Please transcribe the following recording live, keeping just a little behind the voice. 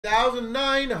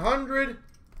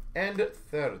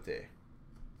1,930.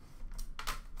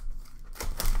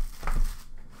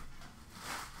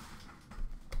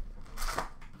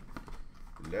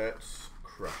 Let's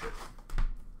crush it.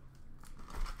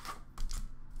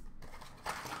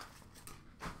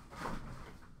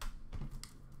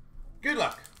 Good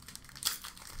luck.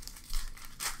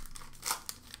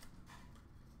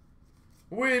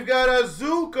 We've got a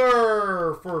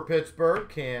Zucker for Pittsburgh,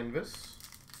 canvas.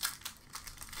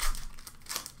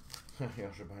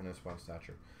 Y'all should buy this by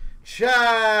stature.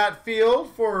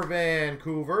 Chatfield for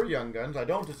Vancouver, Young Guns. I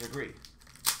don't disagree.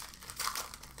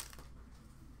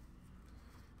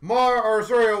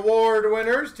 Award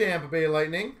winners, Tampa Bay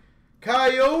Lightning.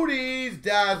 Coyotes,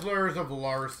 Dazzlers of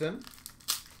Larson.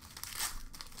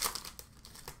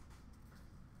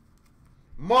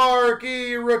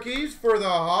 Marquee rookies for the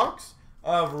Hawks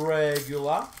of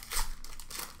Regula.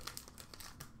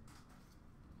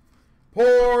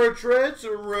 Portraits,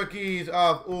 rookies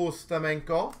of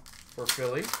Ustamenko for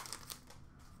Philly.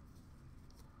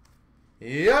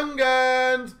 Young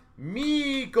Guns,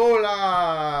 Mikola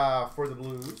for the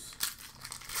Blues.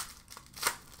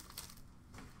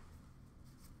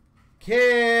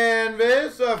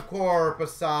 Canvas of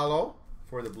Corpusalo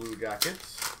for the Blue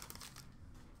Jackets.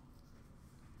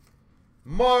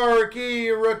 Marquee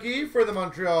rookie for the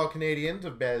Montreal Canadiens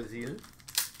of Belzile.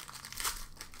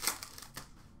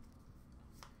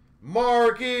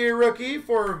 Marquee rookie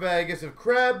for Vegas of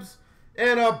Krebs.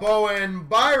 And a Bowen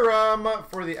Byram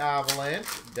for the Avalanche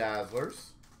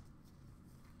Dazzlers.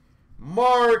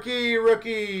 Marquee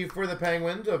rookie for the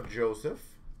Penguins of Joseph.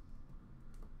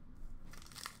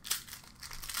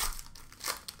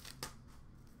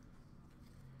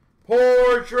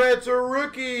 Portraits of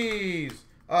rookies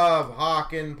of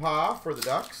Hakanpää for the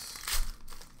Ducks.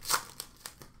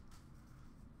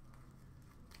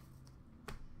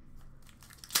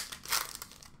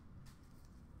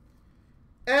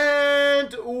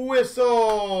 And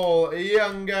Whistle,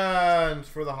 Young Guns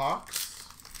for the Hawks.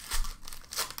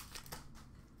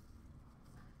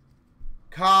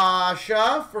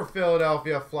 Kasha for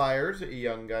Philadelphia Flyers,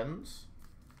 Young Guns.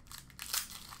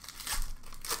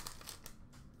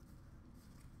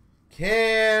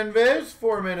 Canvas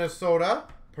for Minnesota,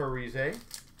 Parise.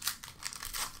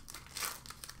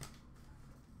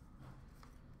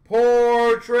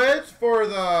 Portraits for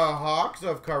the Hawks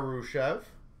of Karushev.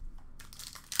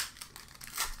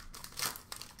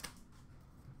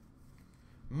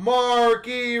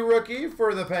 Marquee rookie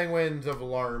for the Penguins of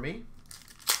Larmy.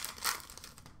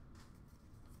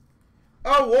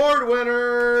 Award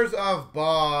winners of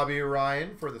Bobby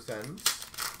Ryan for the Sens.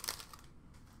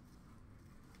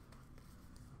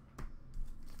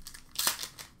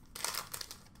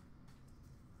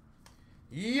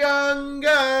 Young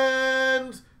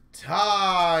Guns,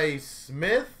 Ty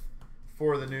Smith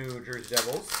for the New Jersey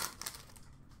Devils.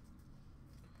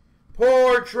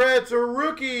 Portraits of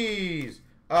rookies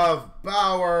of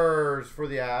Bowers for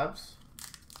the Avs.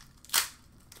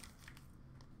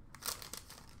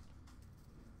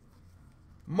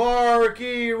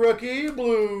 Marquee rookie,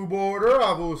 blue border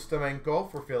of Ustamenko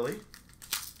for Philly.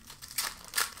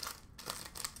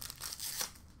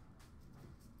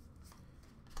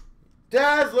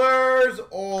 Dazzlers,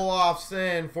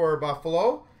 Olofsson for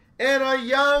Buffalo. And a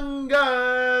Young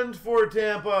Guns for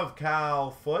Tampa of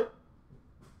Cal Foot.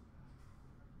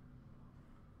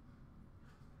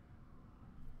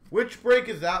 Which break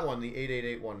is that one? The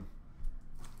 888 one.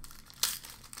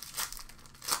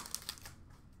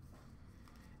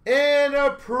 And a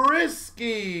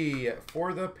Prisky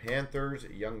for the Panthers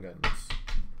Young Guns.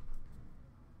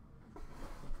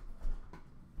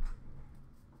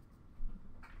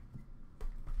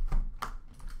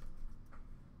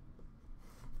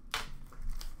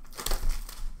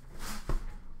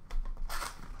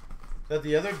 Is that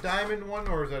the other diamond one,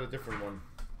 or is that a different one?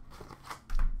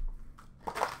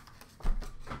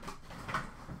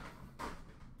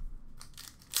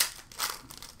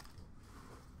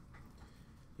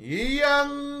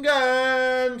 Young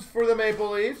Guns for the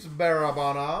Maple Leafs,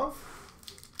 Barabanov.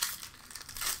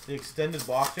 The extended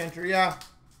box entry, yeah.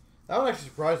 That one actually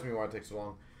surprised me why it takes so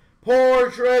long.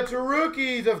 Portraits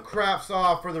rookies of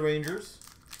Kravtsov for the Rangers.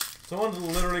 Someone's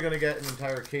literally going to get an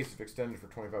entire case of extended for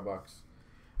 25 bucks.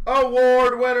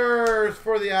 Award winners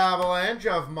for the Avalanche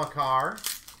of Makar.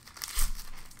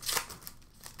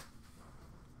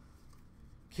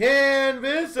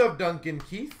 Canvas of Duncan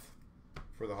Keith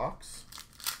for the Hawks.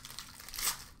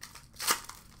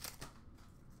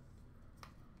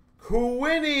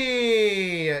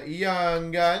 Quinney,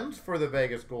 Young Guns for the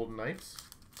Vegas Golden Knights.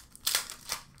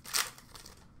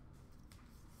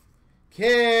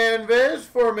 Canvas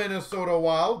for Minnesota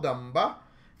Wild, Dumba.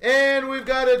 And we've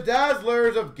got a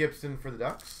Dazzlers of Gibson for the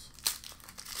Ducks.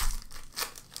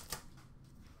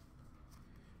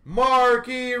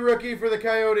 Marquee rookie for the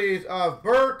Coyotes of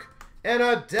Burke. And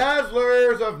a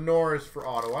Dazzlers of Norris for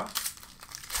Ottawa.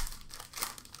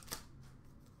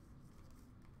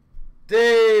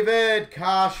 David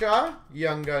Kasha,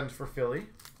 Young Guns for Philly.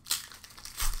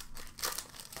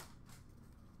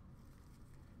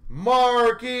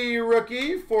 Marquee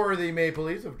rookie for the Maple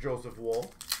Leafs of Joseph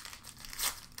Woll.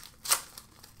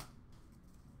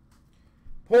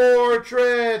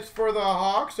 Portraits for the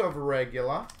Hawks of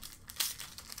Regula.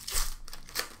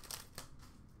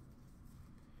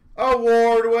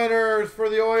 Award winners for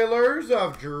the Oilers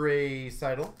of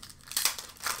Draisaitl.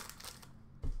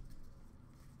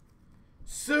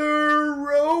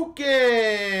 Sorokin,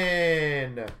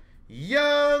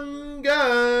 Young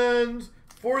Guns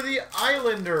for the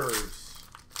Islanders.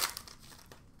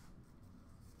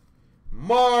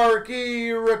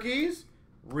 Marquee rookies,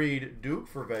 Reed Duke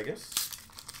for Vegas.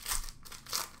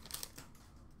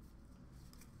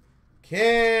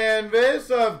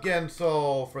 Canvas of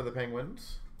Gensel for the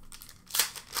Penguins.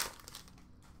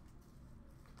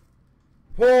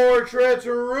 Portraits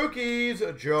rookies,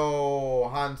 Joe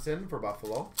Hansen for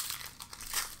Buffalo.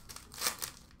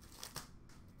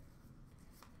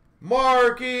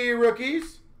 Marquee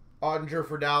rookies, Ottinger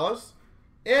for Dallas.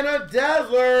 And a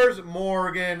Dazzlers,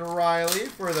 Morgan Riley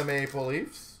for the Maple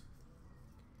Leafs.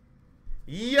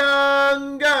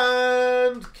 Young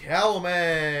Guns,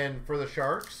 Kelman for the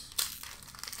Sharks.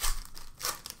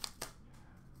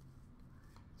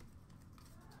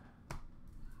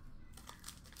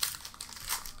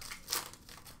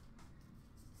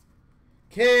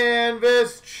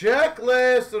 Canvas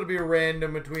checklist. It'll be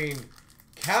random between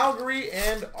Calgary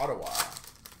and Ottawa.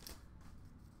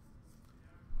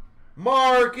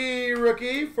 Marquee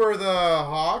rookie for the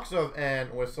Hawks of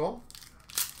Entwistle.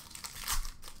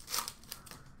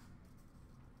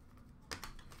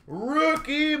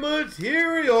 Rookie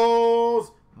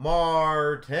materials,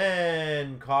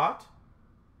 Martin Cott.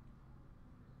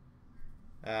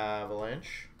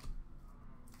 Avalanche.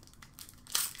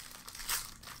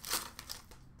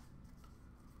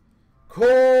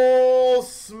 Cole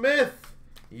Smith,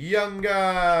 Young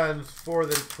Guns for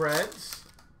the Preds.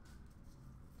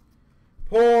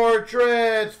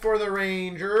 Portraits for the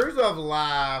Rangers of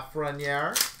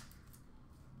Lafreniere.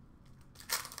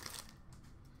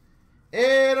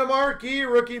 And a marquee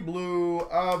rookie blue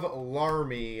of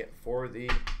Larmy for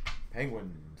the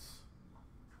Penguins.